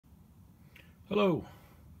Hello,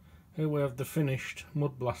 here we have the finished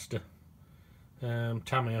Mud Blaster,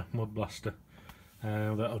 Tamiya Mud Blaster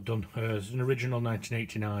that I've done. It's an original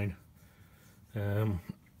 1989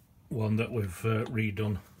 one that we've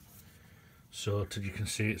redone, so as you can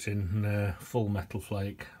see it's in full metal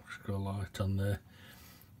flake. Just got a light on there.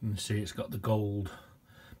 You can see it's got the gold,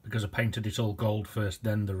 because I painted it all gold first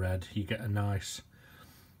then the red. You get a nice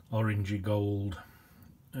orangey gold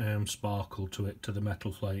sparkle to it, to the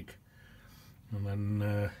metal flake, and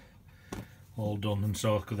then all done. And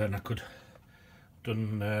so then I could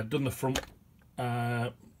done the front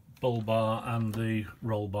bull bar and the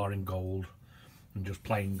roll bar in gold, and just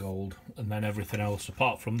plain gold, and then everything else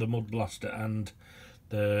apart from the Mud Blaster and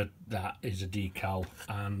that is a decal,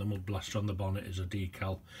 and the Mud Blaster on the bonnet is a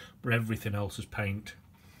decal, but everything else is paint.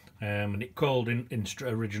 And it called in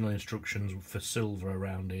original instructions for silver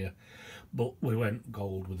around here, but we went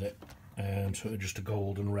gold with it, so it was just a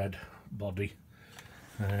gold and red body.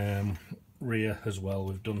 Rear as well,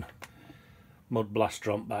 we've done Mud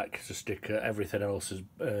Blaster on back as a sticker. Everything else is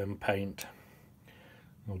paint.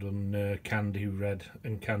 I've done candy red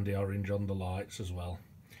and candy orange on the lights as well.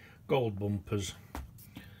 Gold bumpers,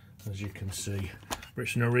 as you can see, but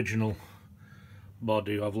it's an original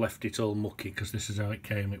body. I've left it all mucky because this is how it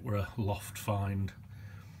came. It were a loft find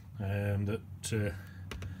that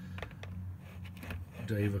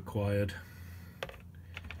Dave acquired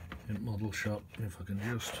in model shop. If I can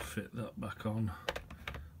just fit that back on,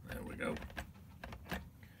 there we go.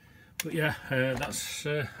 But yeah, that's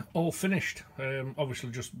all finished.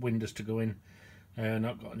 Obviously just windows to go in.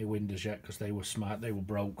 Not got any windows yet because they were smart, they were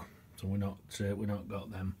broke, so we're not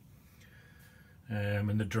got them.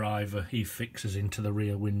 And the driver, he fixes into the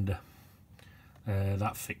rear window.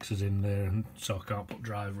 That fixes in there, and so I can't put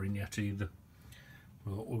driver in yet either.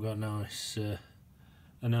 But we've got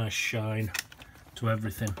a nice shine to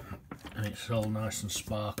everything, and it's all nice and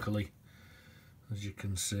sparkly, as you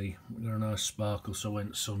can see. We've got a nice sparkle, so when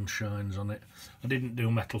the sun shines on it. I didn't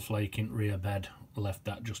do metal flake in rear bed, I left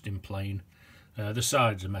that just in plain. The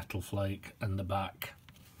sides are metal flake, and the back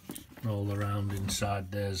all around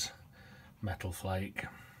inside there's metal flake,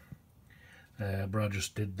 but I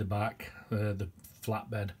just did the back, the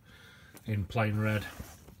flatbed, in plain red.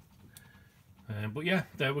 But yeah,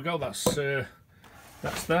 there we go. That's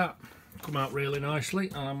that. Come out really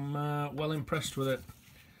nicely. I'm well impressed with it.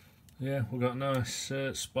 Yeah, we've got a nice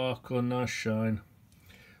sparkle and nice shine.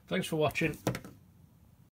 Thanks for watching.